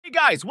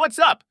Guys, what's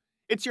up?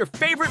 It's your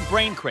favorite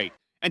Brain Crate,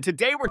 and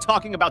today we're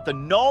talking about the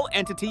Null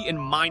entity in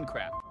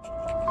Minecraft.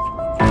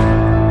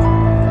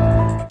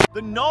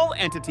 The Null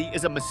entity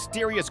is a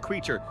mysterious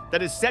creature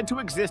that is said to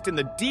exist in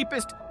the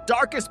deepest,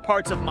 darkest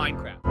parts of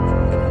Minecraft.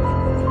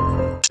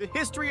 The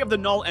history of the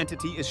Null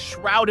entity is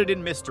shrouded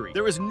in mystery.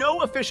 There is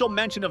no official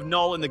mention of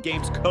Null in the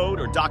game's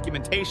code or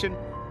documentation,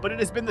 but it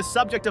has been the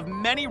subject of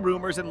many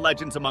rumors and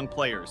legends among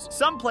players.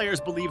 Some players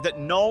believe that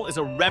Null is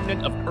a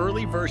remnant of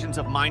early versions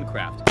of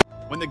Minecraft,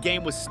 when the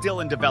game was still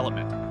in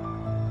development.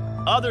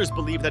 Others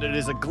believe that it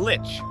is a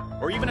glitch,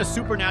 or even a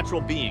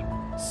supernatural being.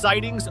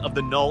 Sightings of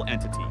the Null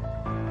entity.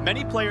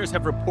 Many players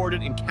have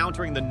reported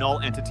encountering the Null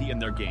entity in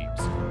their games.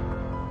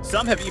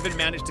 Some have even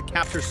managed to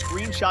capture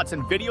screenshots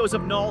and videos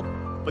of Null,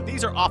 but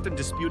these are often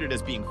disputed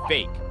as being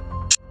fake.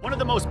 One of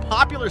the most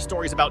popular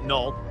stories about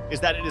Null is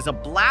that it is a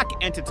black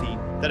entity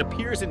that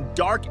appears in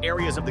dark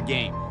areas of the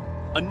game.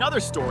 Another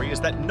story is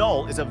that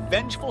Null is a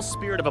vengeful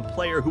spirit of a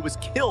player who was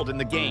killed in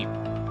the game.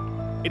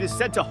 It is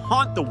said to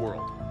haunt the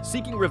world,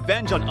 seeking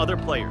revenge on other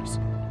players.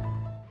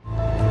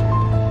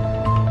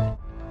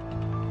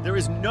 There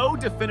is no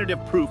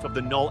definitive proof of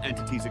the Null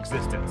entity's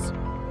existence.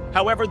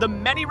 However, the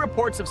many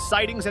reports of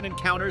sightings and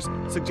encounters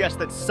suggest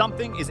that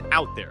something is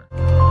out there.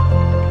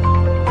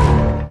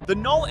 The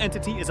Null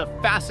entity is a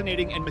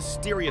fascinating and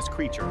mysterious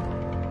creature.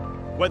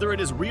 Whether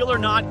it is real or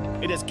not,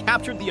 it has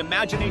captured the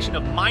imagination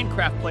of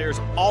Minecraft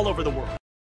players all over the world.